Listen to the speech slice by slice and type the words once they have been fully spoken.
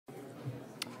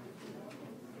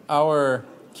Our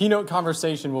keynote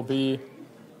conversation will be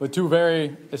with two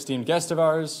very esteemed guests of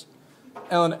ours,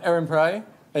 Ellen Ehrenpreis,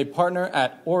 a partner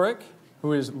at Orrick,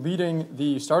 who is leading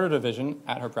the starter division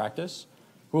at her practice,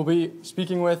 who will be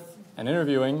speaking with and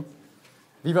interviewing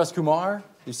Vivas Kumar,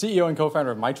 the CEO and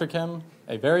co-founder of Mitra Chem,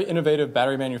 a very innovative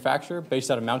battery manufacturer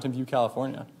based out of Mountain View,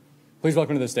 California. Please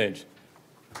welcome to the stage.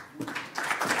 Thank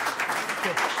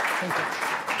you.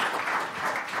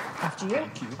 After you.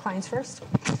 Thank you. Clients first.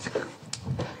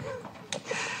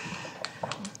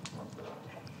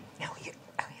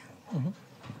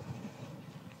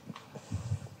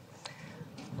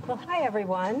 Well, hi,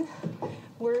 everyone.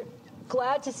 We're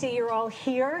glad to see you're all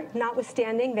here,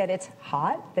 notwithstanding that it's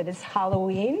hot, that it's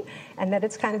Halloween, and that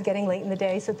it's kind of getting late in the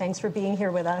day, so thanks for being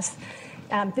here with us.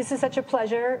 This is such a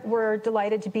pleasure. We're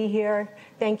delighted to be here.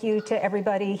 Thank you to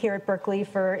everybody here at Berkeley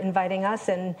for inviting us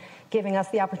and giving us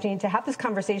the opportunity to have this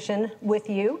conversation with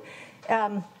you.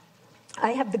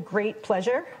 I have the great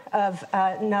pleasure of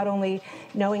not only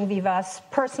knowing Vivas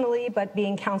personally, but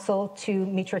being counsel to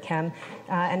Mitra Chem,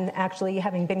 and actually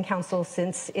having been counsel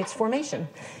since its formation.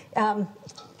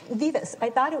 Vivas, I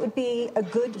thought it would be a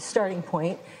good starting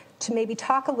point to maybe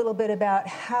talk a little bit about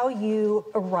how you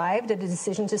arrived at a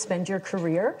decision to spend your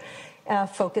career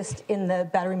focused in the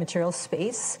battery materials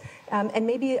space, and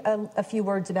maybe a few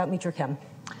words about Mitra Chem.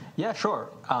 Yeah, sure.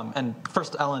 And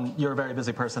first, Ellen, you're a very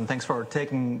busy person. Thanks for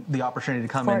taking the opportunity to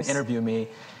come and interview me.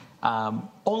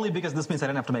 Only because this means I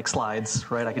didn't have to make slides,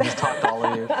 right? I can just talk to all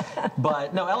of you.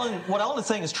 But no, what Ellen is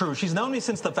saying is true. She's known me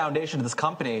since the foundation of this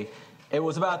company. It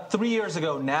was about 3 years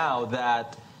ago now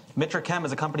that Mitra Chem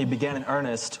as a company began in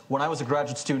earnest when I was a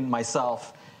graduate student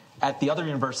myself at the other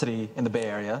university in the Bay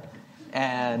Area.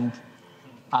 And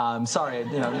sorry,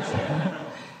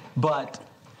 but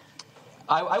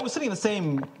I was sitting in the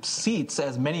same seats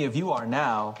as many of you are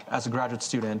now as a graduate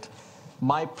student.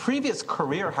 My previous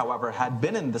career, however, had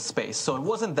been in this space, so it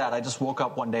wasn't that I just woke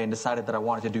up one day and decided that I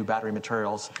wanted to do battery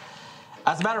materials.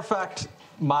 As a matter of fact,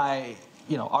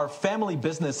 our family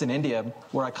business in India,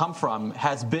 where I come from,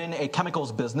 has been a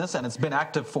chemicals business, and it's been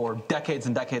active for decades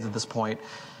and decades at this point.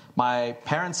 My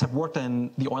parents have worked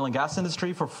in the oil and gas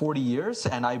industry for 40 years,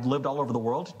 and I've lived all over the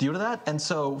world due to that. And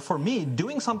so for me,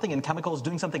 doing something in chemicals,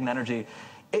 doing something in energy,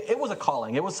 it was a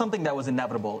calling. It was something that was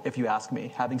inevitable, if you ask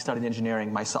me, having studied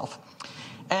engineering myself.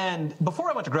 And before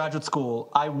I went to graduate school,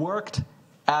 I worked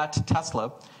at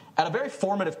Tesla at a very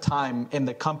formative time in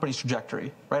the company's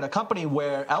trajectory, right? A company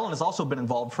where Ellen has also been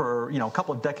involved for a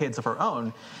couple of decades of her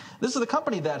own. This is a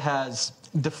company that has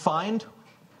defined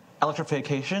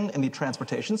electrification in the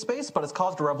transportation space, but it's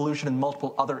caused a revolution in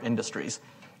multiple other industries,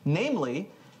 namely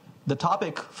the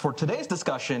topic for today's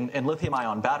discussion in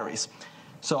lithium-ion batteries.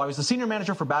 So I was the senior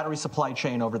manager for battery supply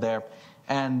chain over there,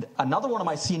 and another one of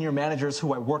my senior managers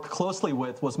who I worked closely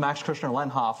with was Max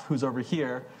Kirchner-Lenhoff, who's over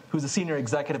here, who's a senior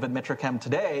executive at Mitra Chem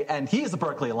today, and he's a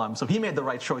Berkeley alum, so he made the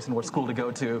right choice in what school to go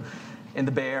to in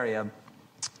the Bay Area.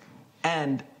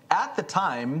 And at the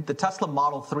time, the Tesla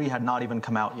Model 3 had not even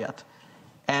come out yet.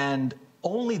 And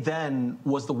only then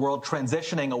was the world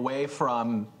transitioning away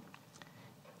from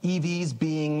EVs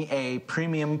being a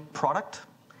premium product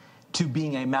to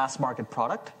being a mass market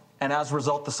product. And as a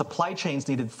result, the supply chains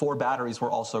needed for batteries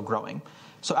were also growing.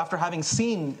 So after having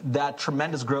seen that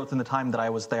tremendous growth in the time that I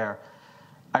was there,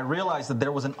 I realized that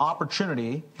there was an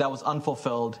opportunity that was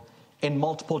unfulfilled in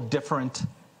multiple different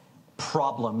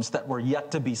problems that were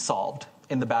yet to be solved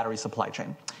in the battery supply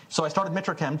chain. So I started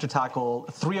Mitra Chem to tackle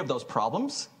 3 of those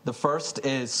problems. The first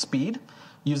is speed,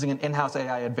 using an in-house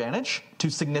AI advantage to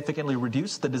significantly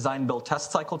reduce the design-build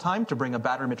test cycle time to bring a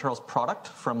battery materials product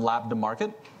from lab to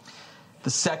market. The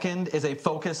second is a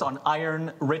focus on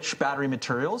iron-rich battery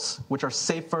materials, which are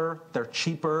safer, they're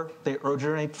cheaper, they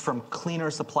originate from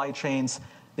cleaner supply chains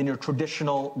than your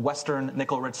traditional Western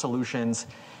nickel-rich solutions.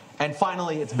 And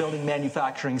finally, it's building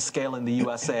manufacturing scale in the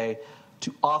USA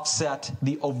to offset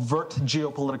the overt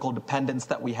geopolitical dependence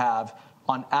that we have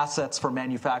on assets for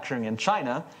manufacturing in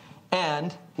China,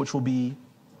 and which will be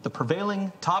the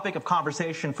prevailing topic of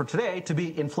conversation for today, to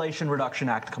be Inflation Reduction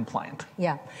Act compliant.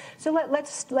 Yeah. So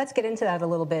let's get into that a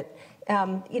little bit.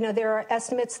 There are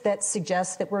estimates that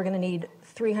suggest that we're going to need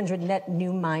 300 net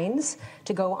new mines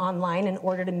to go online in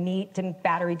order to meet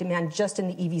battery demand just in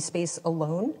the EV space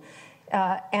alone.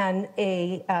 And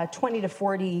a 20 to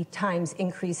 40 times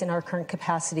increase in our current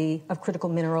capacity of critical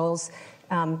minerals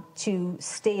to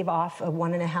stave off more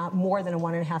than a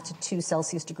 1.5 to 2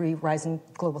 Celsius degree rise in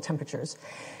global temperatures.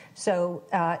 So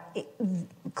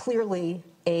clearly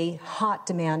a hot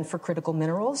demand for critical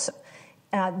minerals.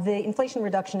 The Inflation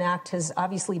Reduction Act has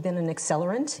obviously been an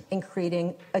accelerant in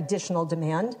creating additional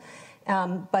demand,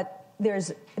 but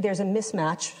there's a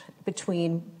mismatch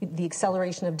between the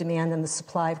acceleration of demand and the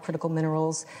supply of critical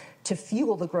minerals to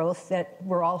fuel the growth that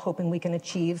we're all hoping we can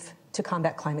achieve to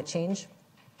combat climate change.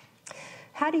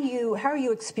 How are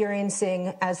you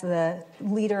experiencing, as the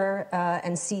leader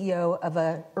and CEO of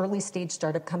an early stage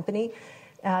startup company,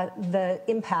 the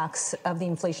impacts of the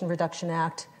Inflation Reduction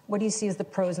Act? What do you see as the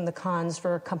pros and the cons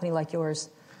for a company like yours?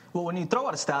 Well, when you throw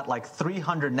out a stat like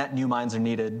 300 net new mines are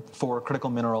needed for critical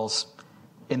minerals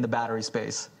in the battery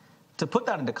space, to put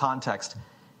that into context,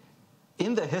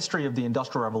 in the history of the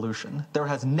Industrial Revolution, there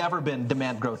has never been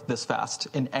demand growth this fast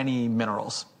in any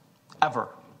minerals, ever.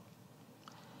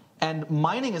 And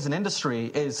mining as an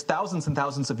industry is thousands and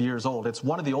thousands of years old. It's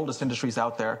one of the oldest industries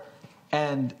out there.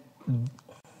 And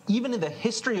even in the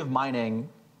history of mining,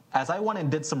 as I went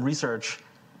and did some research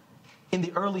in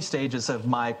the early stages of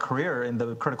my career in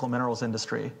the critical minerals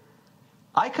industry,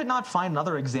 I could not find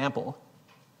another example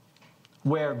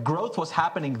where growth was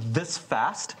happening this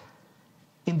fast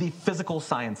in the physical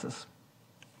sciences.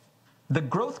 The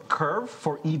growth curve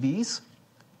for EVs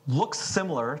looks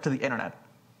similar to the internet.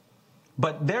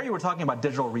 But there you were talking about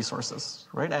digital resources,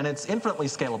 right? And it's infinitely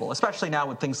scalable, especially now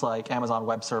with things like Amazon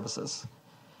Web Services.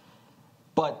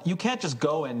 But you can't just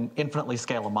go and infinitely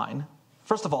scale a mine.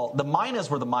 First of all, the mine is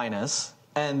where the mine is,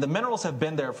 and the minerals have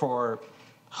been there for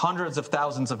hundreds of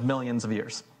thousands of millions of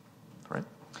years, right?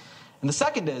 And the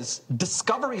second is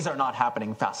discoveries are not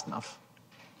happening fast enough.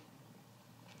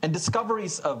 And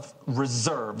discoveries of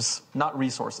reserves, not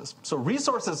resources. So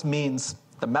resources means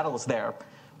the metal is there.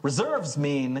 Reserves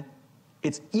mean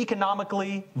it's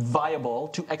economically viable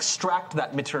to extract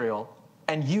that material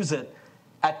and use it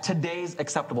at today's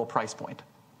acceptable price point.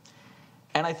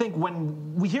 And I think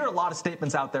when we hear a lot of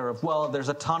statements out there of, well, there's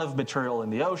a ton of material in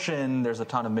the ocean, there's a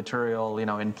ton of material,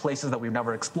 in places that we've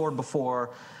never explored before.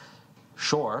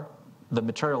 Sure, the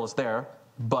material is there,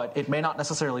 but it may not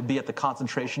necessarily be at the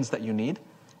concentrations that you need.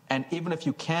 And even if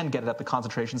you can get it at the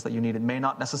concentrations that you need, it may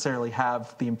not necessarily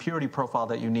have the impurity profile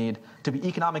that you need to be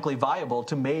economically viable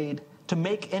to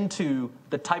make into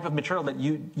the type of material that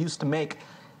you used to make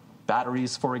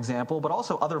batteries, for example, but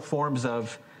also other forms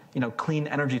of clean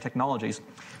energy technologies.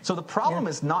 So the problem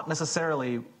is not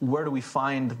necessarily where do we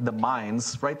find the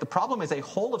mines, right? The problem is a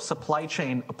whole of supply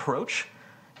chain approach.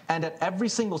 And at every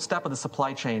single step of the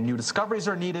supply chain, new discoveries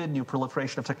are needed, new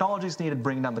proliferation of technology is needed,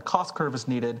 bringing down the cost curve is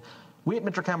needed. We at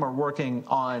Mitra Chem are working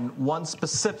on one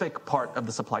specific part of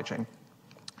the supply chain.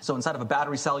 So inside of a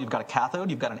battery cell, you've got a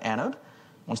cathode, you've got an anode.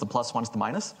 One's the plus, one's the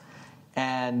minus.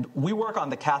 And we work on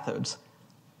the cathodes.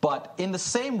 But in the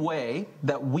same way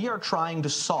that we are trying to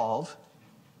solve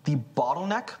the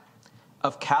bottleneck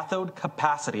of cathode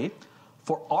capacity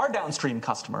for our downstream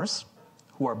customers,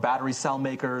 who are battery cell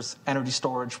makers, energy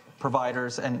storage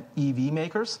providers, and EV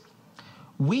makers,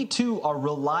 we too are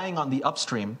relying on the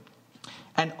upstream.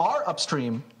 And our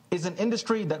upstream is an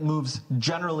industry that moves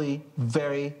generally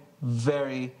very,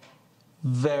 very,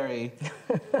 very,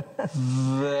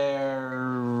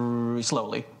 very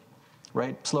slowly.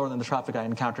 Right? Slower than the traffic I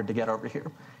encountered to get over here.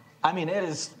 I mean, it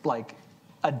is like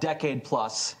a decade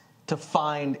plus to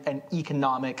find an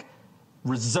economic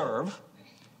reserve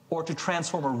or to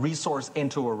transform a resource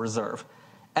into a reserve.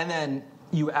 And then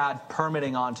you add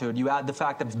permitting onto it. You add the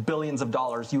fact that it's billions of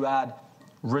dollars. You add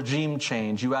regime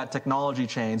change. You add technology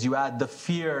change. You add the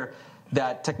fear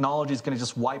that technology is going to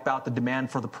just wipe out the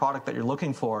demand for the product that you're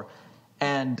looking for.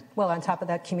 And well, on top of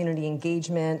that, community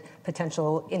engagement,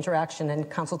 potential interaction and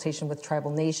consultation with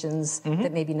tribal nations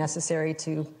that may be necessary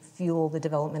to fuel the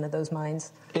development of those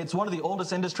mines. It's one of the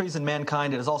oldest industries in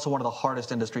mankind. It is also one of the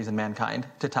hardest industries in mankind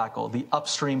to tackle, the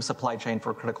upstream supply chain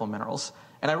for critical minerals.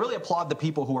 And I really applaud the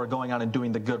people who are going out and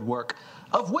doing the good work,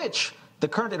 of which the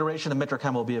current iteration of Mitra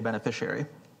Chem will be a beneficiary.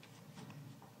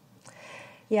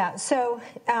 Yeah, so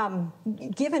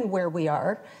given where we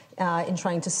are in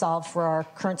trying to solve for our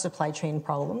current supply chain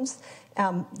problems,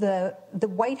 the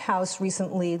White House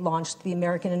recently launched the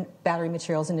American Battery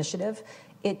Materials Initiative.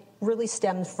 It really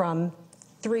stemmed from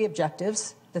three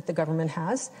objectives that the government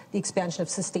has: the expansion of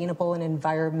sustainable and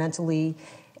environmentally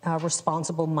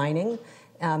responsible mining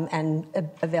and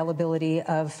availability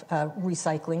of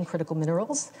recycling critical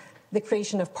minerals, the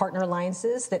creation of partner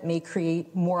alliances that may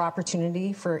create more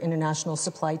opportunity for international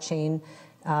supply chain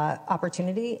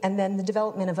opportunity, and then the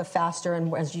development of a faster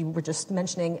and, as you were just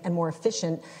mentioning, and more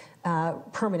efficient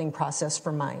permitting process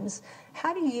for mines.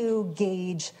 How do you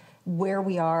gauge where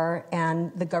we are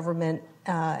and the government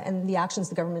and the actions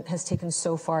the government has taken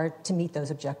so far to meet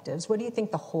those objectives? What do you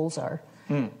think the holes are,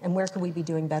 and where could we be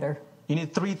doing better? You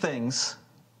need three things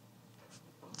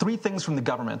from the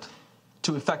government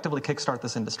to effectively kickstart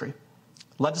this industry: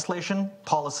 legislation,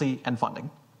 policy, and funding.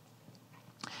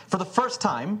 For the first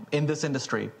time in this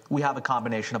industry, we have a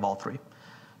combination of all three.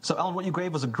 So, Ellen, what you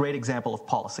gave was a great example of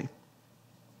policy.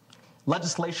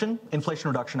 Legislation, Inflation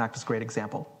Reduction Act is a great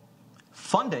example.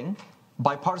 Funding,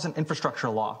 bipartisan infrastructure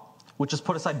law, which has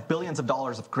put aside billions of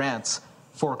dollars of grants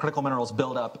for critical minerals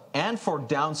buildup and for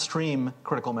downstream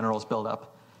critical minerals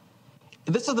buildup.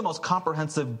 This is the most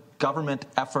comprehensive government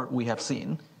effort we have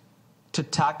seen to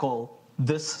tackle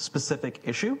this specific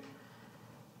issue.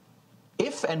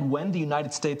 If and when the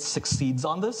United States succeeds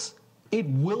on this, it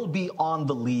will be on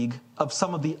the league of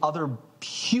some of the other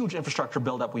huge infrastructure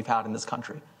buildup we've had in this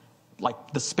country, like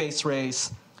the space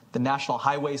race, the national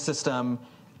highway system,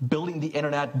 building the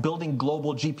internet, building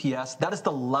global GPS. That is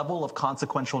the level of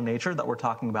consequential nature that we're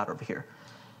talking about over here.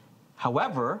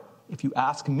 However, if you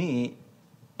ask me,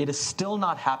 it is still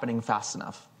not happening fast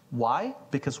enough. Why?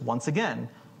 Because once again,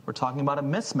 we're talking about a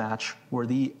mismatch where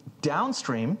the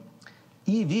downstream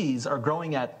EVs are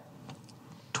growing at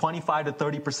 25 to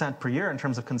 30% per year in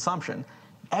terms of consumption.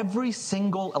 Every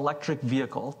single electric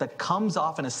vehicle that comes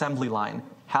off an assembly line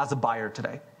has a buyer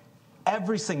today.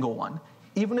 Every single one.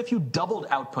 Even if you doubled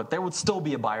output, there would still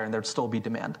be a buyer and there'd still be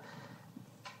demand.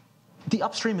 The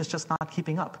upstream is just not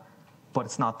keeping up, but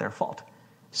it's not their fault.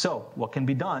 So what can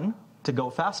be done to go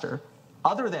faster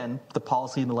other than the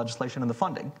policy and the legislation and the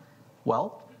funding?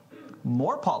 Well,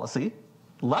 more policy,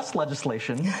 less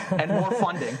legislation, and more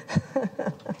funding.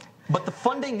 But the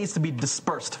funding needs to be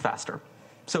dispersed faster.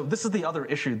 So this is the other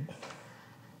issue.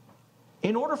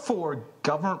 In order for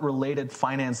government-related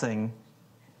financing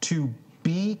to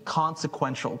be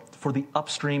consequential for the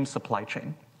upstream supply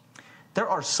chain, there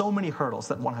are so many hurdles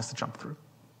that one has to jump through,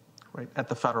 right, at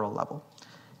the federal level.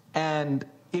 And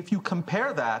if you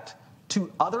compare that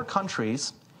to other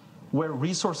countries where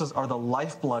resources are the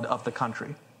lifeblood of the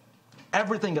country,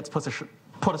 everything gets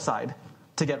put aside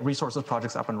to get resources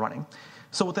projects up and running.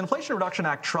 So what the Inflation Reduction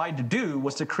Act tried to do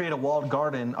was to create a walled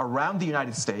garden around the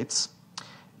United States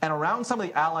and around some of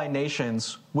the ally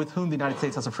nations with whom the United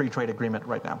States has a free trade agreement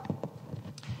right now,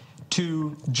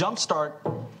 to jumpstart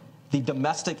the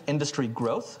domestic industry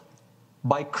growth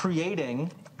by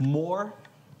creating more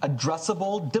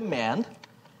addressable demand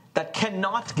that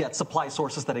cannot get supply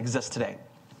sources that exist today,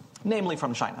 namely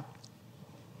from China.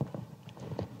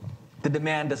 The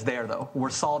demand is there, though. We're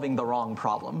solving the wrong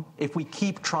problem. If we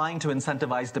keep trying to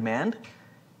incentivize demand,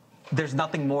 there's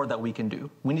nothing more that we can do.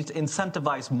 We need to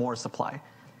incentivize more supply.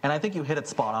 And I think you hit it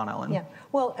spot on, Ellen. Yeah.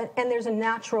 Well, and there's a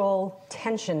natural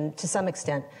tension to some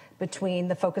extent between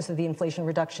the focus of the Inflation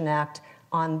Reduction Act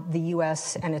on the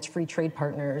U.S. and its free trade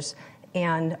partners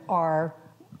and our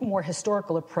more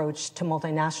historical approach to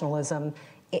multinationalism.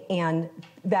 And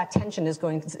that tension is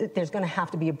there's going to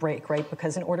have to be a break, right?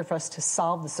 Because in order for us to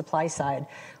solve the supply side,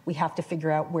 we have to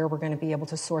figure out where we're going to be able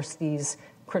to source these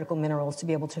critical minerals to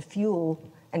be able to fuel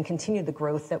and continue the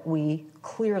growth that we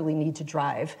clearly need to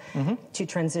drive to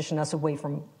transition us away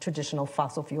from traditional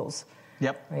fossil fuels.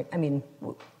 Yep. Right. I mean,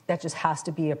 that just has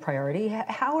to be a priority.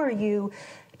 How are you,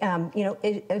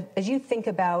 as you think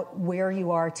about where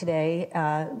you are today,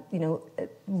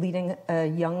 leading a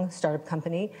young startup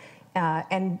company,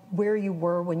 and where you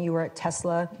were when you were at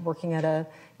Tesla, working at a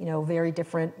very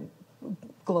different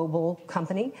global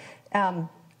company.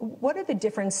 What are the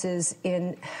differences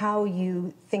in how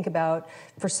you think about,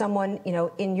 for someone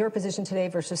in your position today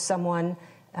versus someone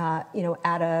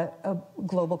at a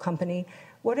global company?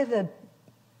 What are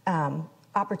the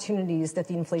opportunities that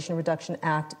the Inflation Reduction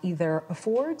Act either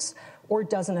affords or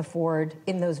doesn't afford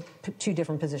in those two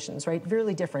different positions? Right,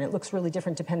 really different. It looks really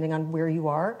different depending on where you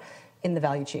are in the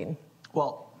value chain.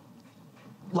 Well,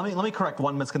 let me correct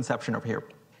one misconception over here.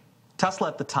 Tesla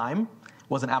at the time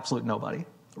was an absolute nobody,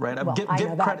 right? Well,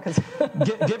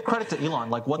 give credit to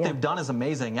Elon. Like, what they've done is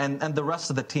amazing, and the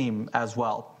rest of the team as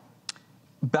well.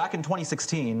 Back in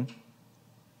 2016,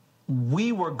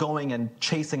 we were going and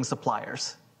chasing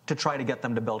suppliers to try to get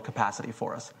them to build capacity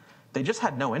for us. They just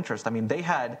had no interest. I mean, they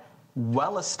had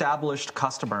well-established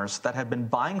customers that had been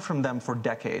buying from them for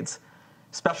decades,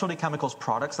 specialty chemicals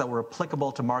products that were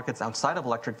applicable to markets outside of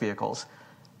electric vehicles.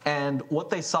 And what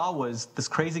they saw was this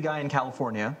crazy guy in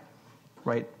California,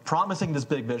 right, promising this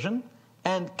big vision.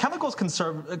 And chemicals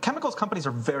companies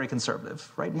are very conservative,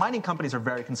 right? Mining companies are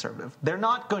very conservative. They're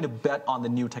not going to bet on the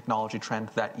new technology trend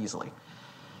that easily.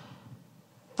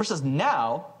 Versus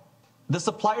now, the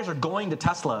suppliers are going to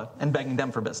Tesla and begging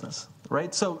them for business,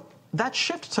 right? So that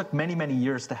shift took many, many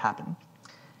years to happen.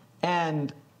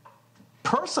 And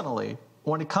personally,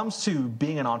 when it comes to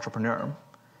being an entrepreneur,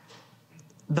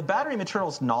 the battery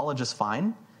materials knowledge is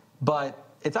fine, but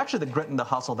it's actually the grit and the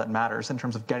hustle that matters in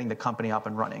terms of getting the company up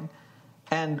and running.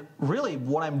 And really,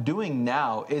 what I'm doing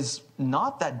now is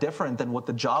not that different than what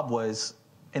the job was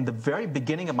in the very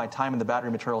beginning of my time in the battery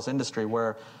materials industry,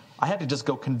 where I had to just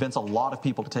go convince a lot of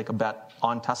people to take a bet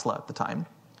on Tesla at the time,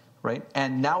 right?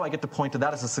 And now I get to point to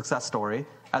that as a success story,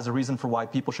 as a reason for why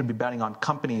people should be betting on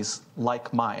companies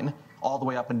like mine all the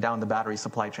way up and down the battery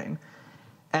supply chain.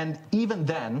 And even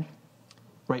then,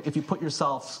 right, if you put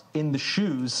yourself in the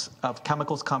shoes of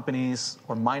chemicals companies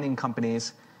or mining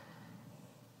companies,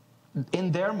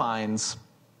 in their minds,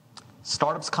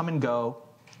 startups come and go.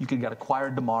 You could get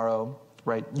acquired tomorrow,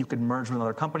 right? You could merge with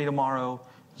another company tomorrow.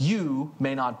 You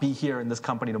may not be here in this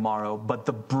company tomorrow, but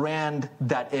the brand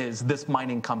that is this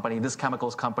mining company, this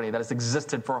chemicals company that has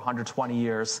existed for 120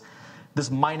 years,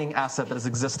 this mining asset that has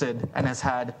existed and has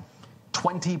had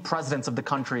 20 presidents of the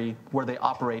country where they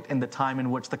operate in the time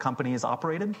in which the company is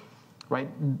operated, right?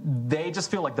 They just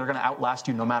feel like they're going to outlast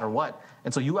you no matter what.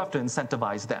 And so you have to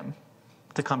incentivize them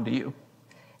to come to you.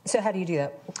 So how do you do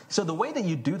that? So the way that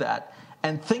you do that,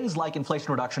 and things like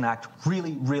Inflation Reduction Act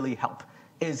really, really help,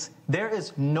 is there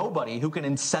is nobody who can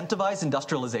incentivize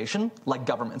industrialization like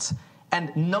governments.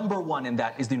 And number one in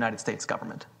that is the United States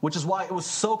government, which is why it was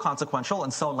so consequential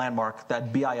and so landmark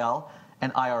that BIL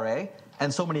and IRA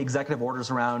and so many executive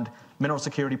orders around Mineral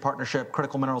Security Partnership,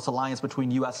 Critical Minerals Alliance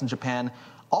between U.S. and Japan,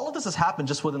 all of this has happened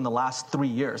just within the last 3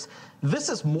 years. This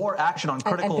is more action on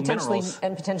critical minerals.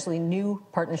 And potentially new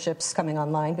partnerships coming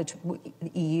online between the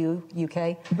EU,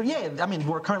 UK. But yeah, I mean,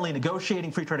 we're currently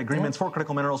negotiating free trade agreements for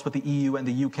critical minerals with the EU and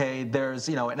the UK. There's,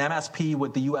 an MSP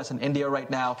with the US and India right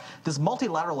now. This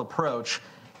multilateral approach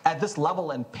at this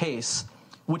level and pace,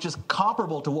 which is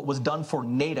comparable to what was done for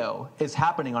NATO, is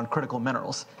happening on critical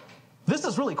minerals. This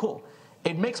is really cool.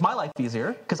 It makes my life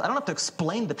easier because I don't have to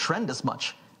explain the trend as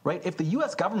much. Right? If the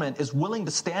U.S. government is willing to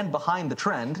stand behind the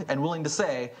trend and willing to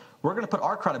say, we're going to put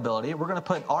our credibility, we're going to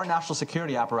put our national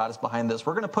security apparatus behind this,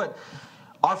 we're going to put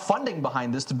our funding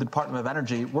behind this to the Department of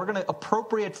Energy, we're going to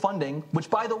appropriate funding, which,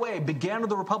 by the way, began with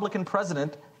the Republican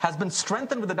president, has been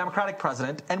strengthened with the Democratic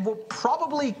president, and will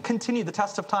probably continue the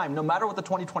test of time, no matter what the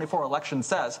 2024 election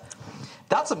says.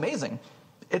 That's amazing.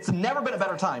 It's never been a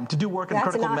better time to do work in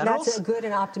critical minerals. That's a good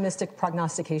and optimistic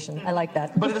prognostication. I like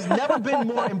that. But it has never been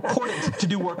more important to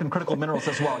do work in critical minerals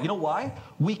as well. You know why?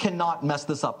 We cannot mess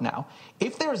this up now.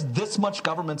 If there is this much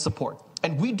government support,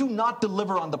 and we do not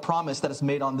deliver on the promise that is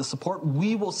made on this support,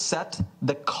 we will set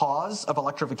the cause of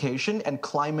electrification and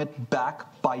climate back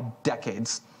by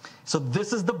decades. So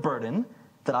this is the burden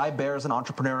that I bear as an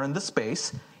entrepreneur in this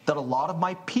space, that a lot of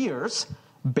my peers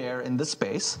bear in this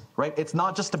space, right? It's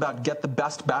not just about get the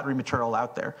best battery material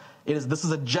out there. This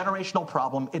is a generational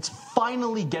problem. It's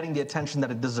finally getting the attention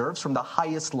that it deserves from the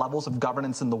highest levels of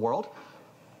governance in the world.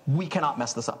 We cannot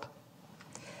mess this up.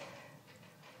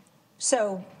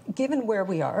 So given where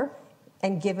we are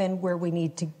and given where we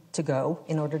need to go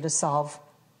in order to solve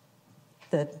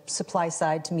the supply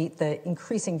side to meet the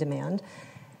increasing demand,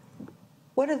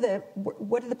 what are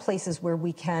the places where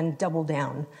we can double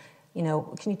down?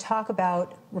 Can you talk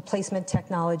about replacement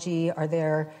technology? Are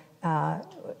there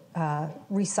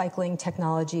recycling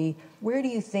technology? Where do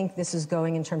you think this is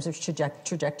going in terms of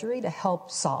trajectory to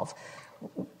help solve?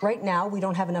 Right now, we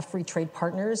don't have enough free trade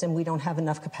partners, and we don't have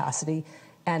enough capacity,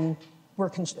 and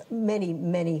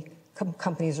many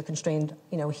companies are constrained,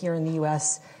 here in the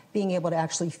U.S., being able to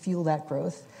actually fuel that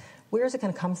growth. Where is it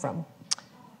going to come from?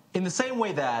 In the same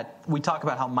way that we talk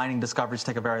about how mining discoveries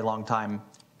take a very long time,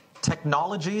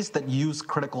 technologies that use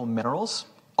critical minerals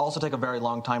also take a very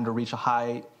long time to reach a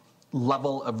high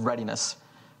level of readiness.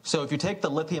 So if you take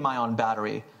the lithium-ion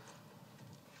battery,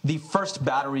 the first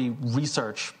battery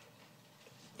research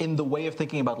in the way of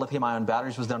thinking about lithium-ion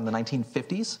batteries was done in the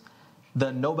 1950s.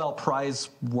 The Nobel Prize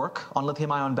work on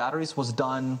lithium-ion batteries was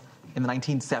done in the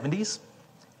 1970s.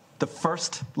 The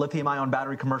first lithium-ion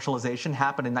battery commercialization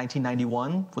happened in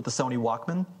 1991 with the Sony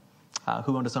Walkman.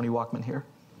 Who owned a Sony Walkman here?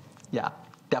 Yeah.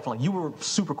 Definitely. You were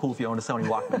super cool if you owned a Sony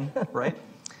Walkman, right?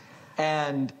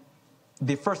 And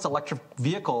the first electric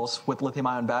vehicles with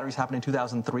lithium-ion batteries happened in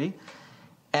 2003.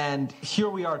 And here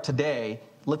we are today.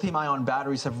 Lithium-ion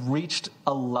batteries have reached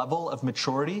a level of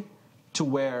maturity to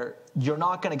where you're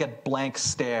not going to get blank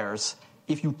stares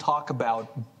if you talk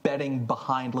about betting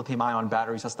behind lithium-ion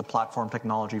batteries as the platform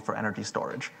technology for energy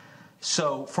storage.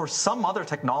 So for some other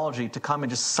technology to come and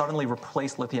just suddenly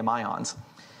replace lithium ions,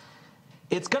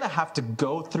 it's going to have to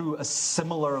go through a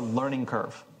similar learning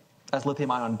curve as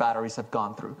lithium-ion batteries have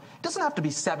gone through. It doesn't have to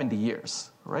be 70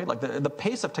 years, right? Like the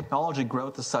pace of technology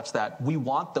growth is such that we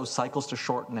want those cycles to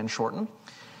shorten and shorten.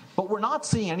 But we're not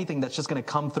seeing anything that's just going to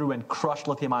come through and crush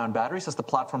lithium-ion batteries as the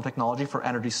platform technology for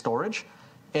energy storage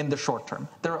in the short term.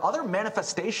 There are other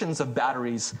manifestations of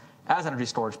batteries as energy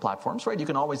storage platforms, right? You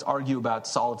can always argue about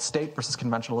solid state versus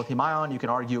conventional lithium ion. You can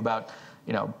argue about,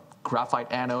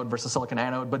 graphite anode versus silicon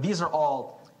anode. But these are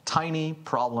all tiny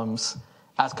problems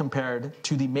as compared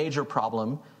to the major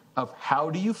problem of how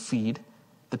do you feed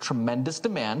the tremendous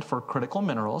demand for critical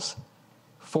minerals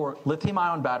for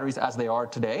lithium-ion batteries as they are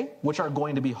today, which are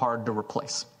going to be hard to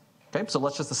replace. Okay, so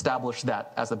let's just establish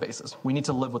that as a basis. We need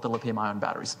to live with the lithium-ion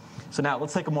batteries. So now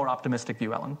let's take a more optimistic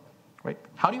view, Ellen. Right?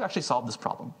 How do you actually solve this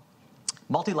problem?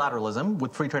 Multilateralism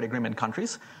with free trade agreement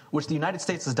countries, which the United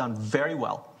States has done very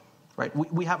well. Right?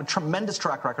 We have a tremendous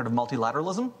track record of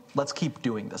multilateralism. Let's keep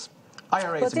doing this.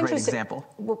 IRA is a great example.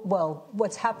 Well,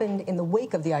 what's happened in the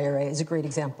wake of the IRA is a great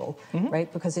example,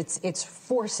 right? Because it's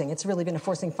really been a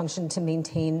forcing function to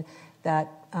maintain that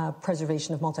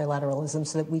preservation of multilateralism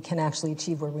so that we can actually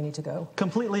achieve where we need to go.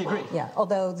 Completely agree. Yeah,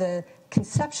 although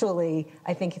conceptually,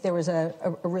 I think there was a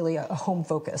really home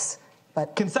focus.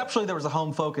 But conceptually, there was a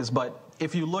home focus, but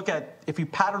if you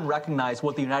pattern recognize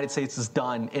what the United States has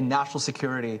done in national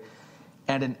security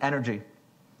and in energy,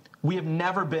 we have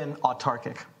never been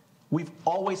autarkic. We've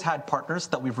always had partners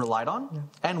that we've relied on,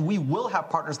 and we will have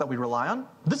partners that we rely on.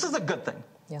 This is a good thing,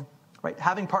 right?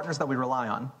 Having partners that we rely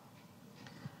on.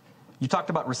 You talked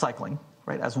about recycling,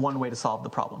 right, as one way to solve the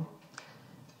problem.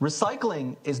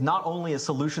 Recycling is not only a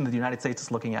solution that the United States is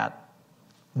looking at.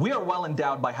 We are well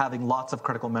endowed by having lots of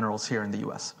critical minerals here in the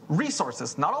U.S.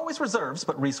 Resources, not always reserves,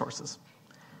 but resources.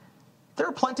 There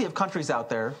are plenty of countries out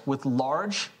there with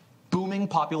large, booming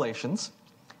populations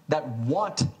that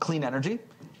want clean energy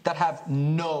that have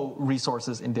no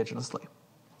resources indigenously.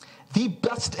 The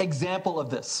best example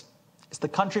of this is the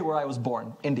country where I was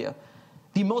born, India,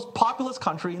 the most populous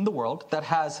country in the world that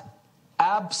has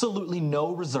absolutely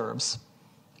no reserves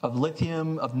of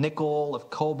lithium, of nickel,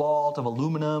 of cobalt, of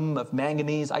aluminum, of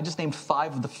manganese. I just named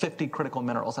 5 of the 50 critical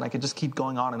minerals, and I could just keep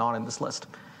going on and on in this list.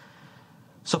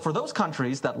 So for those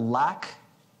countries that lack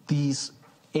these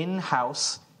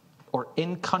in-house or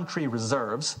in-country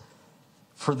reserves,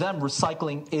 for them,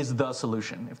 recycling is the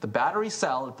solution. If the battery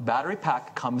cell, if the battery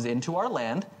pack comes into our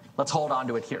land, let's hold on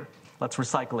to it here. Let's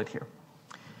recycle it here.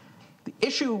 The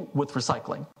issue with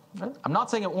recycling, right, I'm not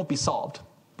saying it won't be solved,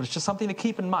 but it's just something to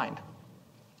keep in mind,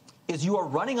 is you are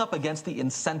running up against the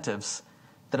incentives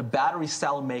that a battery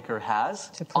cell maker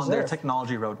has on their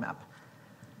technology roadmap.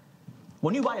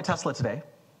 When you buy a Tesla today,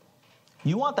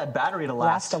 you want that battery to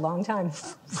last a long time.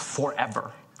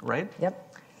 Forever, right? Yep.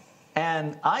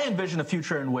 And I envision a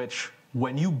future in which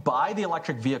when you buy the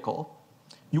electric vehicle,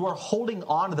 you are holding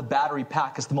on to the battery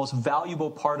pack as the most valuable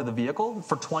part of the vehicle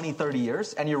for 20, 30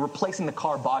 years, and you're replacing the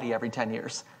car body every 10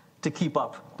 years to keep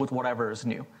up with whatever is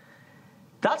new.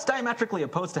 That's diametrically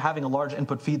opposed to having a large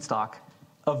input feedstock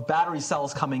of battery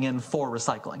cells coming in for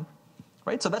recycling,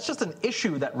 right? So that's just an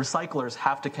issue that recyclers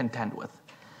have to contend with.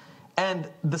 And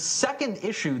the second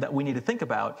issue that we need to think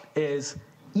about is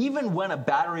even when a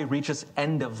battery reaches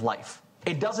end of life,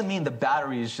 it doesn't mean the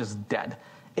battery is just dead.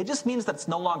 It just means that it's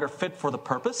no longer fit for the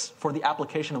purpose, for the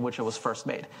application in which it was first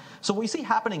made. So what we see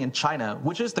happening in China,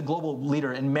 which is the global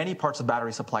leader in many parts of the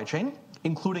battery supply chain,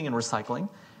 including in recycling,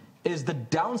 is the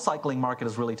downcycling market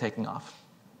is really taking off.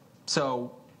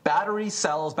 So battery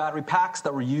cells, battery packs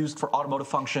that were used for automotive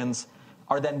functions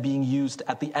are then being used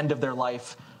at the end of their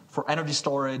life for energy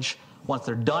storage. Once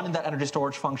they're done in that energy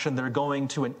storage function, they're going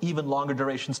to an even longer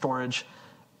duration storage.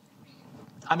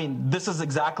 I mean, this is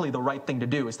exactly the right thing to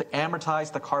do, is to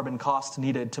amortize the carbon costs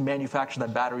needed to manufacture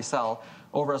that battery cell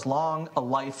over as long a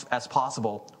life as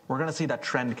possible. We're going to see that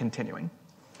trend continuing.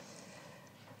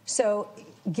 So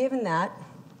given that,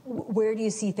 where do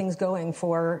you see things going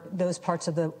for those parts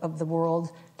of the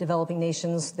world, developing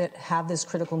nations that have this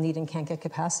critical need and can't get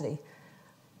capacity?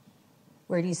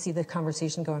 Where do you see the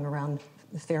conversation going around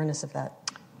the fairness of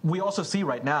that? We also see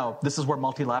right now, this is where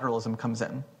multilateralism comes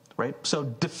in, right? So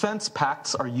defense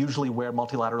pacts are usually where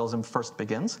multilateralism first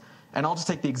begins. And I'll just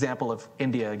take the example of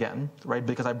India again, right?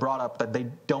 Because I brought up that they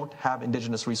don't have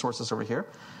indigenous resources over here.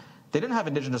 They didn't have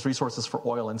indigenous resources for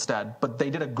oil instead, but they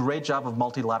did a great job of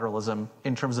multilateralism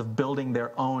in terms of building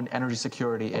their own energy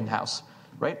security in-house,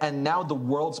 right? And now the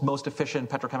world's most efficient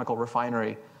petrochemical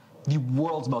refinery, the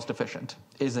world's most efficient,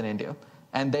 is in India.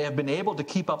 And they have been able to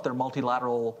keep up their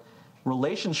multilateral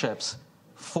relationships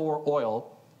for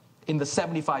oil in the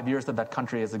 75 years that that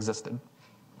country has existed.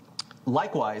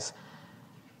 Likewise,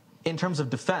 in terms of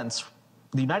defense,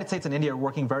 the United States and India are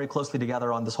working very closely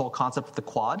together on this whole concept of the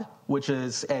Quad, which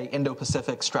is an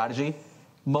Indo-Pacific strategy,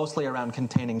 mostly around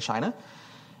containing China.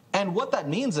 And what that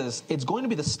means is it's going to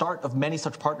be the start of many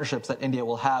such partnerships that India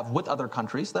will have with other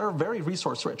countries that are very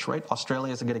resource-rich, right?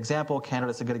 Australia is a good example.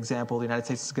 Canada is a good example. The United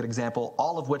States is a good example,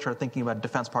 all of which are thinking about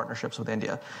defense partnerships with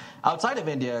India. Outside of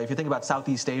India, if you think about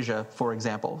Southeast Asia, for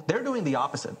example, they're doing the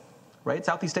opposite, right?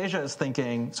 Southeast Asia is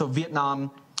thinking, so Vietnam,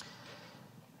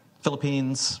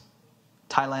 Philippines,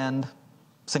 Thailand,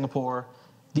 Singapore,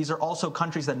 these are also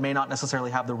countries that may not necessarily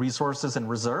have the resources and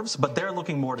reserves, but they're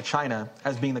looking more to China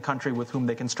as being the country with whom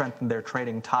they can strengthen their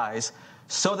trading ties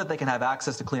so that they can have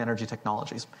access to clean energy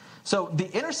technologies. So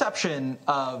the interception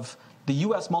of the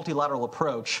U.S. multilateral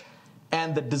approach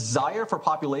and the desire for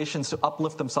populations to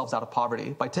uplift themselves out of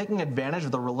poverty by taking advantage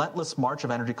of the relentless march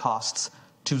of energy costs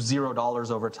to $0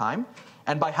 over time,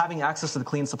 and by having access to the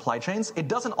clean supply chains, it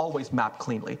doesn't always map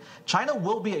cleanly. China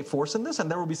will be a force in this, and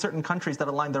there will be certain countries that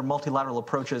align their multilateral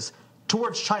approaches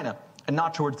towards China and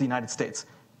not towards the United States.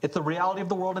 It's the reality of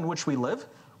the world in which we live.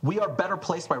 We are better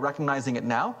placed by recognizing it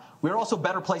now. We are also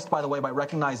better placed, by the way, by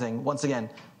recognizing, once again,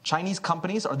 Chinese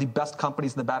companies are the best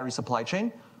companies in the battery supply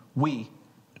chain. We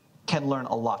can learn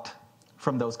a lot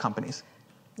from those companies.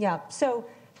 Yeah, so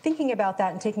thinking about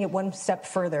that and taking it one step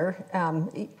further,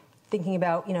 thinking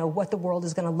about what the world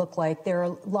is going to look like, there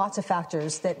are lots of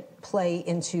factors that play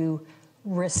into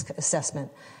risk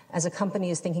assessment. As a company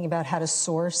is thinking about how to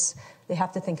source, they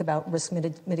have to think about risk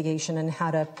mitigation and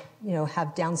how to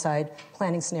have downside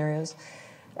planning scenarios.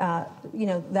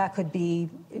 That could be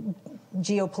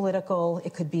geopolitical.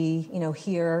 It could be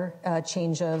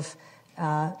change of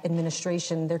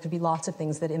administration. There could be lots of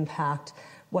things that impact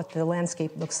what the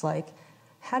landscape looks like.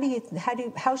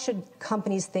 How should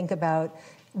companies think about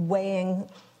weighing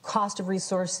cost of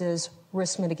resources,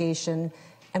 risk mitigation,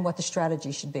 and what the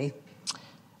strategy should be?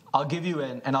 I'll give you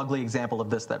an ugly example of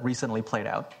this that recently played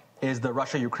out, is the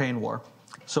Russia-Ukraine war.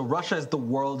 So Russia is the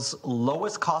world's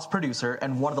lowest cost producer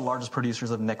and one of the largest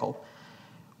producers of nickel.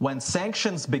 When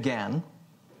sanctions began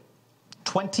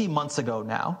 20 months ago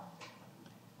now,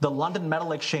 the London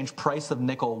Metal Exchange price of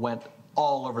nickel went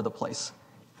all over the place.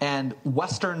 And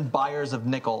Western buyers of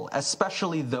nickel,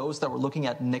 especially those that were looking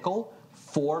at nickel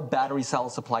for battery cell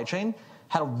supply chain,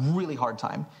 had a really hard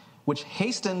time, which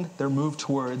hastened their move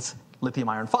towards lithium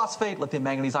iron phosphate, lithium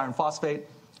manganese iron phosphate.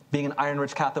 Being an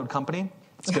iron-rich cathode company,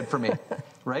 it's good for me,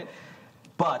 right?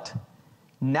 But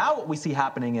now what we see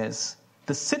happening is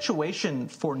the situation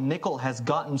for nickel has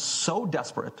gotten so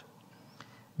desperate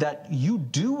that you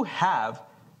do have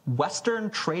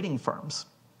Western trading firms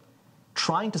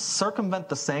trying to circumvent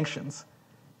the sanctions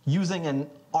using an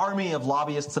army of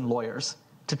lobbyists and lawyers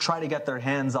to try to get their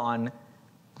hands on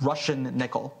Russian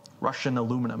nickel, Russian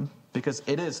aluminum, because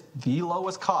it is the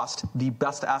lowest cost, the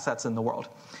best assets in the world.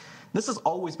 This has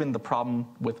always been the problem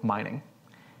with mining.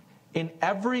 In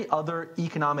every other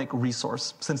economic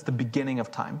resource since the beginning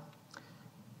of time,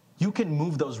 you can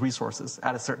move those resources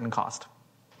at a certain cost.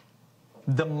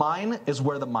 The mine is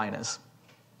where the mine is.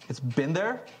 It's been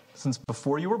there since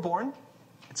before you were born.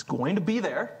 It's going to be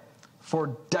there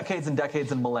for decades and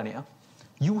decades and millennia.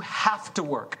 You have to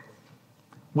work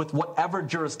with whatever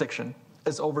jurisdiction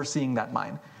is overseeing that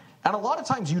mine. And a lot of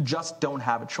times you just don't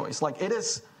have a choice. Like it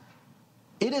is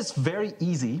very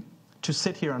easy to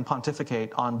sit here and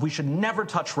pontificate on we should never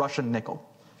touch Russian nickel,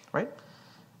 right?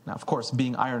 Now, of course,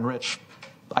 being iron rich,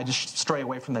 I just stray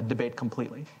away from that debate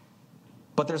completely.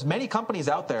 But there's many companies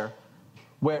out there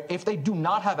where if they do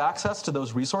not have access to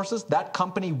those resources, that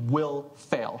company will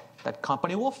fail. That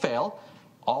company will fail.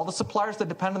 All the suppliers that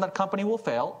depend on that company will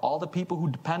fail. All the people who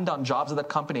depend on jobs at that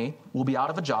company will be out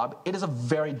of a job. It is a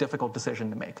very difficult decision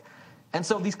to make. And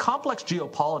so these complex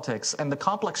geopolitics and the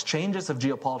complex changes of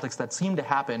geopolitics that seem to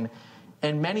happen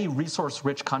in many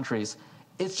resource-rich countries,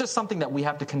 it's just something that we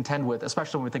have to contend with,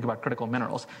 especially when we think about critical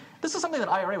minerals. This is something that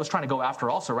IRA was trying to go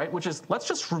after also, right? Which is, let's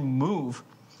just remove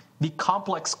the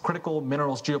complex critical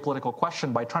minerals geopolitical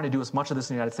question by trying to do as much of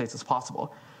this in the United States as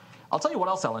possible. I'll tell you what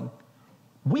else, Ellen.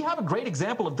 We have a great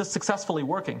example of this successfully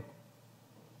working.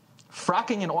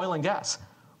 Fracking in oil and gas.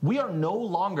 We are no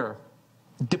longer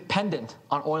dependent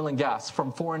on oil and gas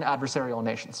from foreign adversarial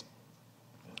nations.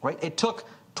 Right? It took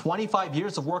 25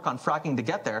 years of work on fracking to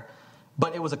get there,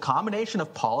 but it was a combination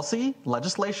of policy,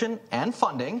 legislation, and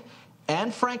funding,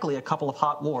 and frankly, a couple of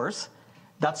hot wars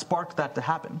that sparked that to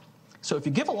happen. So if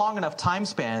you give a long enough time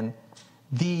span,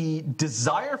 the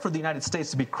desire for the United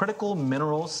States to be critical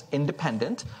minerals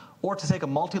independent or to take a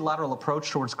multilateral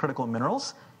approach towards critical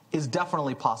minerals is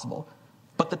definitely possible.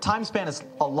 But the time span is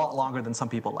a lot longer than some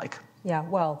people like. Yeah,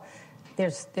 well,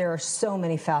 there are so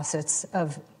many facets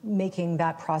of making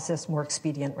that process more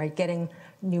expedient, right? Getting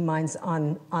new mines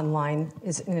online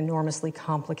is enormously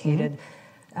complicated.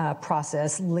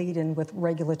 process laden with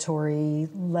regulatory,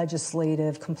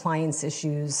 legislative, compliance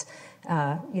issues.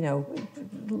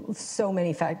 So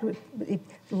many factors,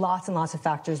 lots and lots of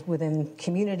factors within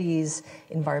communities,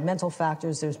 environmental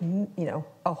factors. There's,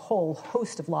 a whole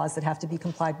host of laws that have to be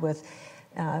complied with,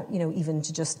 even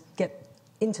to just get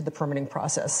into the permitting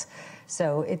process.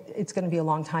 So it's going to be a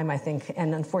long time, I think.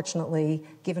 And unfortunately,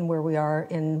 given where we are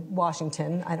in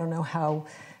Washington, I don't know how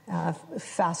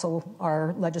facile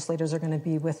our legislators are going to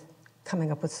be with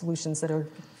coming up with solutions that are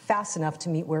fast enough to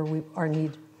meet our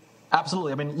need.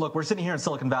 Absolutely. I mean, look, we're sitting here in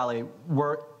Silicon Valley.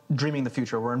 We're dreaming the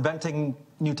future. We're inventing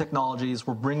new technologies.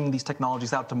 We're bringing these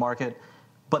technologies out to market.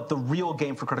 But the real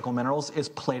game for critical minerals is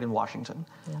played in Washington.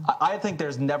 Yeah. I think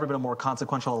there's never been a more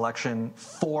consequential election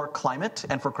for climate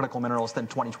and for critical minerals than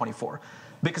 2024.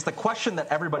 Because the question that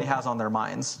everybody has on their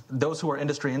minds, those who are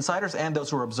industry insiders and those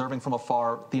who are observing from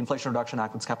afar the Inflation Reduction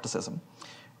Act with skepticism,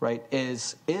 right,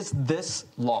 is this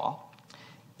law,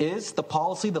 is the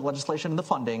policy, the legislation, and the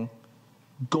funding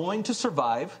going to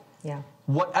survive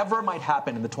whatever might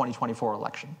happen in the 2024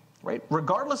 election? Right?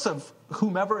 Regardless of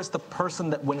whomever is the person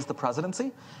that wins the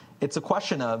presidency, it's a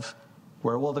question of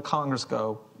where will the Congress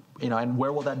go, and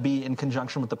where will that be in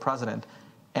conjunction with the president,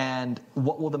 and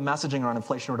what will the messaging around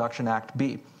Inflation Reduction Act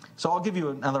be? So I'll give you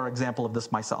another example of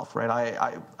this myself. Right?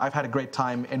 I've had a great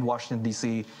time in Washington,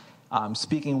 D.C.,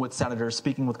 speaking with senators,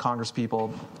 speaking with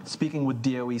congresspeople, speaking with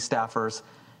DOE staffers.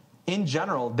 In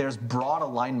general, there's broad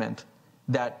alignment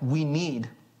that we need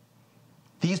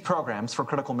these programs for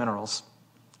critical minerals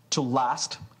to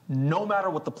last no matter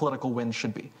what the political wind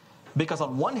should be. Because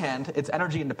on one hand, it's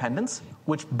energy independence,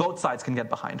 which both sides can get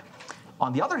behind.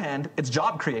 On the other hand, it's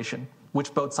job creation,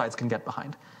 which both sides can get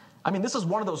behind. I mean, this is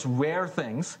one of those rare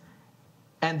things,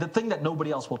 and the thing that nobody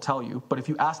else will tell you, but if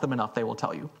you ask them enough, they will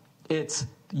tell you. It's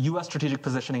U.S. strategic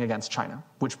positioning against China,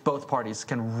 which both parties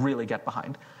can really get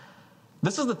behind.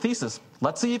 This is the thesis.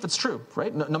 Let's see if it's true,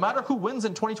 right? No matter who wins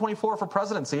in 2024 for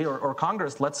presidency or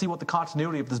Congress, let's see what the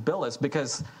continuity of this bill is,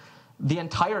 because the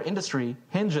entire industry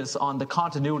hinges on the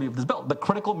continuity of this bill. The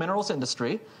critical minerals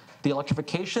industry, the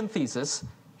electrification thesis,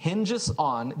 hinges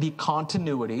on the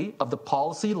continuity of the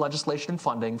policy, legislation, and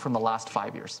funding from the last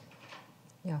 5 years.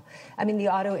 Yeah. I mean, the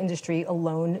auto industry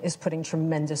alone is putting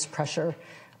tremendous pressure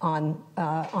on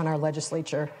our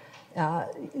legislature.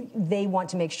 They want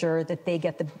to make sure that they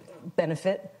get the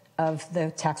benefit of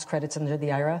the tax credits under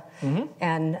the IRA,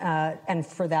 and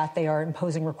for that they are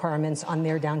imposing requirements on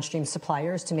their downstream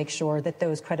suppliers to make sure that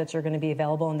those credits are going to be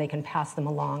available and they can pass them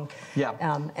along.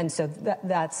 Yeah, and so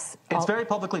that's it's very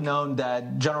publicly known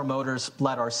that General Motors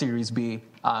led our Series B,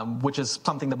 which is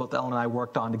something that both Ellen and I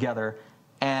worked on together,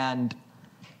 and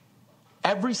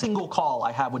every single call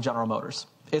I have with General Motors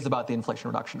is about the Inflation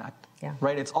Reduction Act. Yeah.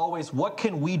 Right? It's always, what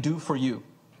can we do for you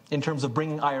in terms of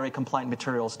bringing IRA-compliant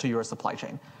materials to your supply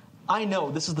chain? I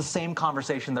know this is the same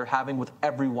conversation they're having with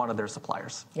every one of their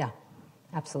suppliers. Yeah,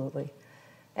 absolutely.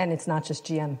 And it's not just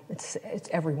GM. It's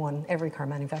everyone, every car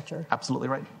manufacturer. Absolutely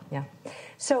right. Yeah.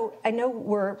 So I know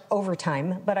we're over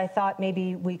time, but I thought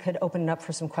maybe we could open it up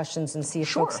for some questions and see if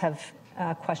folks have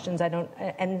questions.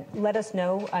 And let us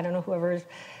know. I don't know whoever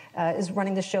is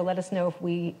running the show. Let us know if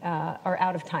we are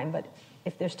out of time. But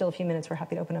if there's still a few minutes, we're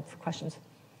happy to open up for questions.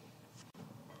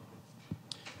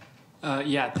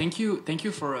 Thank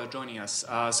you for joining us.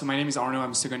 So my name is Arno.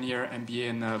 I'm a second year MBA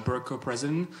and BERC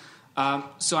co-president.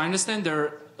 So I understand there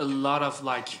are a lot of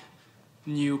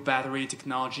new battery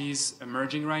technologies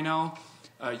emerging right now.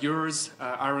 Yours,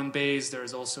 iron-based.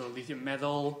 There's also lithium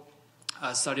metal,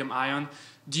 sodium ion.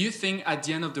 Do you think at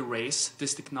the end of the race,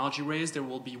 this technology race, there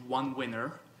will be one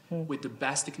winner with the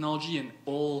best technology and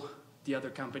all the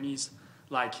other companies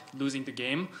losing the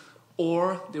game,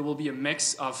 or there will be a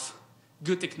mix of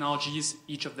good technologies,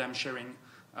 each of them sharing,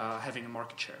 having a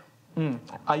market share?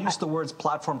 I use the words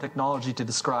platform technology to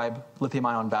describe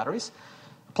lithium-ion batteries.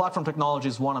 Platform technology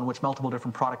is one on which multiple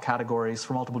different product categories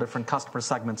for multiple different customer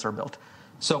segments are built.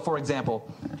 So, for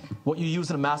example, what you use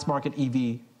in a mass-market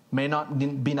EV may not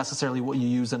be necessarily what you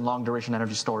use in long-duration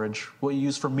energy storage. What you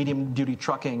use for medium-duty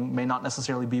trucking may not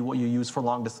necessarily be what you use for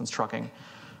long-distance trucking.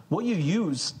 What you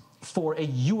use for a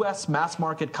U.S.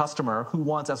 mass-market customer who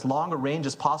wants as long a range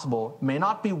as possible may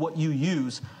not be what you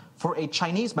use for a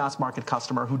Chinese mass-market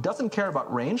customer who doesn't care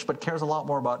about range but cares a lot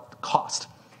more about cost,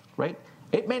 right?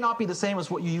 It may not be the same as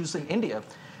what you use in India,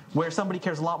 where somebody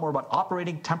cares a lot more about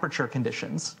operating temperature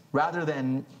conditions rather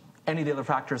than any of the other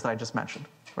factors that I just mentioned,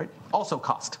 right? Also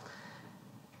cost.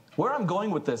 Where I'm going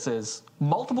with this is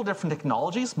multiple different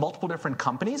technologies, multiple different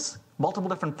companies, multiple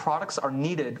different products are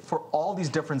needed for all these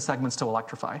different segments to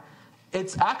electrify.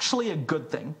 It's actually a good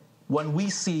thing when we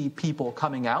see people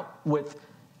coming out with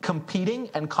competing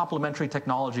and complementary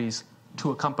technologies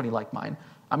to a company like mine.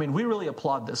 I mean, we really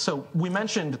applaud this. So we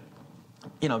mentioned,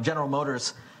 General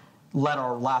Motors led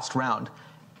our last round.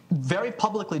 Very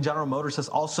publicly, General Motors has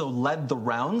also led the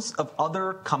rounds of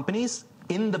other companies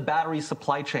in the battery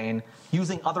supply chain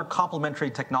using other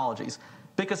complementary technologies.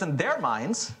 Because in their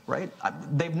minds, right,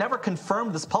 they've never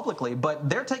confirmed this publicly, but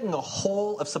they're taking a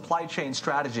whole of supply chain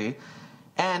strategy.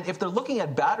 And if they're looking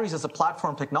at batteries as a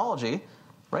platform technology,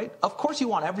 right, of course you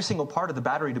want every single part of the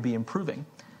battery to be improving.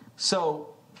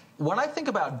 So when I think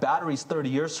about batteries 30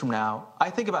 years from now, I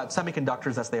think about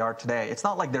semiconductors as they are today. It's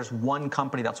not like there's one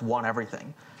company that's won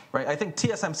everything, right? I think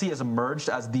TSMC has emerged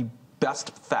as the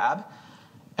best fab.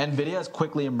 NVIDIA has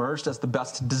quickly emerged as the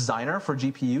best designer for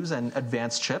GPUs and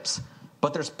advanced chips.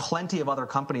 But there's plenty of other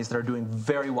companies that are doing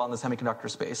very well in the semiconductor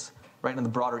space, right, in the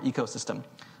broader ecosystem.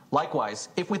 Likewise,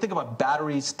 if we think about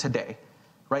batteries today,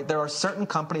 right, there are certain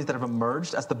companies that have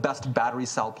emerged as the best battery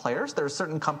cell players. There are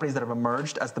certain companies that have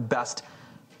emerged as the best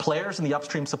players in the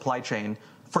upstream supply chain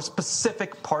for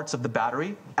specific parts of the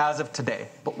battery as of today.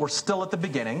 But we're still at the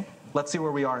beginning. Let's see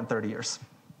where we are in 30 years.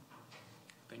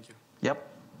 Thank you. Yep.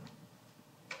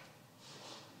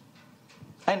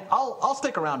 And I'll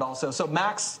stick around also. So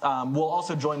Max will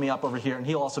also join me up over here, and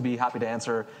he'll also be happy to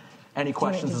answer any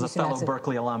questions as a fellow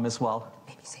Berkeley alum as well.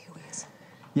 Maybe say who he is.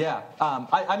 Yeah.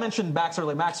 I mentioned Max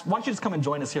earlier. Max, why don't you just come and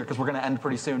join us here, because we're going to end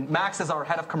pretty soon. Max is our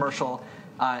head of commercial,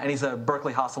 and he's a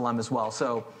Berkeley Haas alum as well.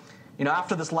 So,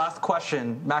 after this last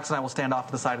question, Max and I will stand off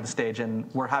to the side of the stage, and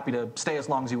we're happy to stay as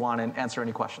long as you want and answer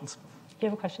any questions. Do you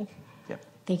have a question? Yeah.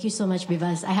 Thank you so much,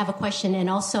 Vivas. I have a question, and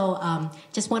also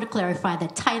just want to clarify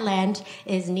that Thailand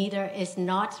is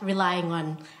not relying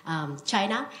on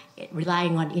China,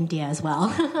 relying on India as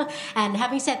well. And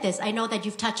having said this, I know that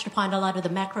you've touched upon a lot of the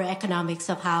macroeconomics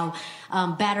of how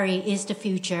battery is the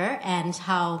future, and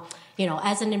how,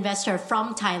 as an investor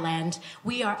from Thailand,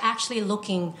 we are actually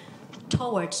looking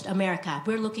towards America.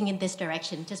 We're looking in this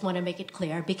direction. Just want to make it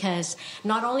clear, because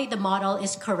not only the model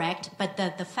is correct, but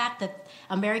the fact that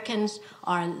Americans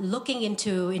are looking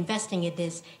into investing in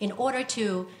this in order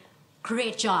to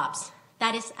create jobs.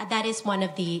 That is one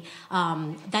of the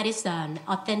that is an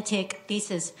authentic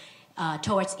thesis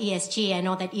towards ESG. I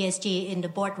know that ESG in the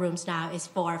boardrooms now is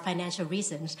for financial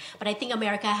reasons, but I think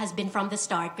America has been from the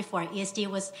start. Before ESG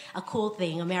was a cool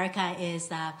thing, America is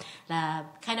the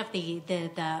kind of the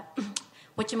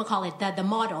the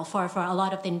model for a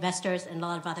lot of the investors in a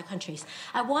lot of other countries.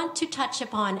 I want to touch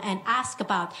upon and ask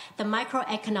about the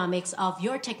microeconomics of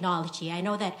your technology. I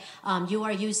know that you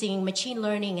are using machine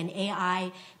learning and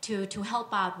AI to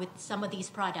help out with some of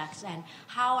these products. And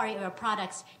how are your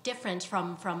products different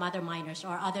from other miners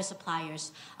or other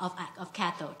suppliers of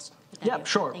cathodes? Yeah,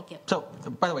 sure. Thank you. So,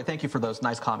 by the way, thank you for those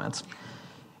nice comments.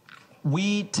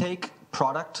 We take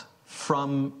product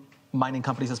from mining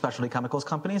companies and specialty chemicals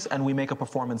companies, and we make a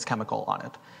performance chemical on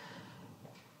it.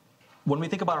 When we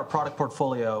think about our product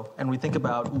portfolio and we think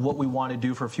about what we want to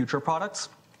do for future products,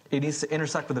 it needs to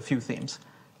intersect with a few themes.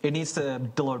 It needs to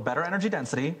deliver better energy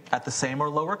density at the same or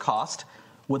lower cost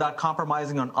without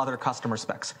compromising on other customer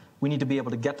specs. We need to be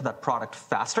able to get to that product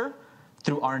faster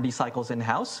through R&D cycles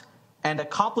in-house and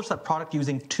accomplish that product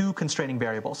using two constraining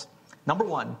variables. Number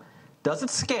one, does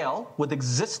it scale with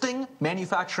existing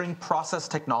manufacturing process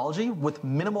technology with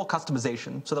minimal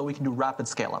customization so that we can do rapid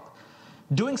scale-up?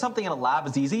 Doing something in a lab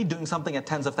is easy. Doing something at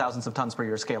tens of thousands of tons per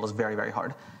year scale is very, very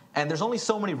hard. And there's only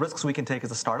so many risks we can take as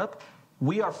a startup.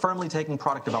 We are firmly taking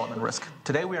product development risk.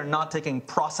 Today, we are not taking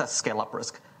process scale-up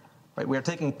risk. Right? We are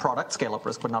taking product scale-up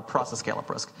risk, but not process scale-up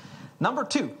risk. Number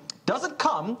two, does it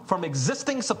come from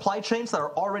existing supply chains that are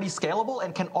already scalable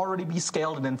and can already be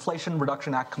scaled in Inflation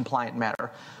Reduction Act compliant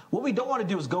manner? What we don't want to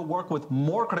do is go work with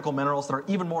more critical minerals that are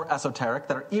even more esoteric,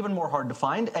 that are even more hard to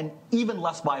find, and even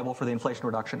less viable for the Inflation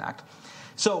Reduction Act.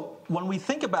 So when we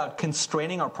think about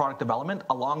constraining our product development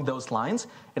along those lines,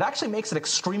 it actually makes it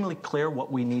extremely clear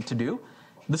what we need to do.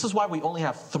 This is why we only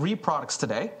have 3 products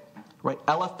today. Right,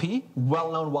 LFP,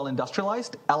 well-known,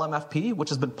 well-industrialized, LMFP, which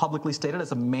has been publicly stated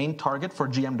as a main target for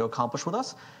GM to accomplish with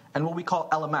us, and what we call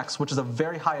LMX, which is a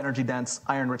very high energy-dense,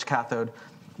 iron-rich cathode,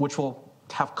 which will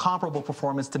have comparable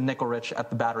performance to nickel-rich at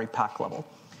the battery pack level.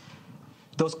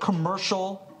 Those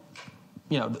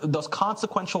those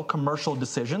consequential commercial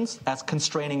decisions as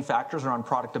constraining factors around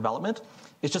product development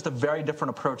is just a very different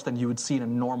approach than you would see in a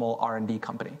normal R&D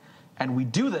company. And we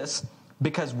do this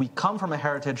because we come from a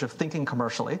heritage of thinking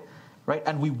commercially, right?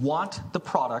 And we want the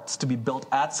products to be built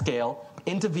at scale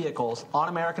into vehicles on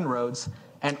American roads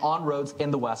and on roads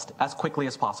in the West as quickly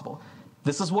as possible.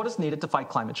 This is what is needed to fight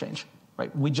climate change,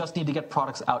 right? We just need to get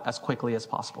products out as quickly as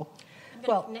possible.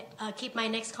 going to keep my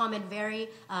next comment very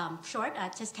short,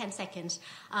 just 10 seconds.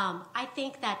 I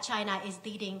think that China is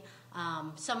leading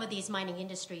some of these mining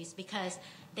industries because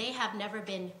they have never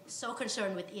been so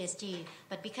concerned with ESG,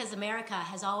 but because America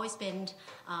has always been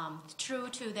true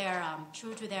to their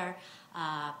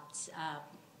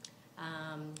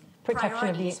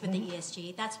priorities with the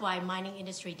ESG. That's why mining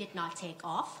industry did not take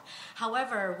off.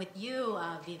 However, with you,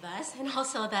 Vivas, and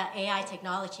also the AI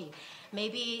technology,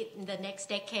 maybe in the next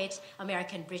decade, America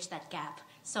can bridge that gap.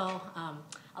 So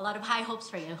a lot of high hopes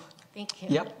for you. Thank you.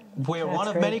 Yep. We're one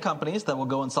of many companies that will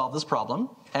go and solve this problem.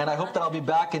 And I hope that I'll be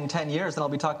back in 10 years and I'll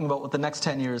be talking about what the next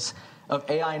 10 years of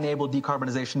AI-enabled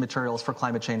decarbonization materials for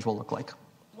climate change will look like.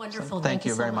 Wonderful. So thank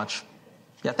you very much.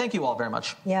 Yeah, thank you all very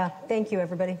much. Yeah, thank you,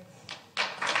 everybody.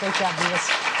 Great job, Vivas.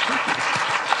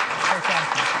 Great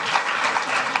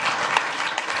job.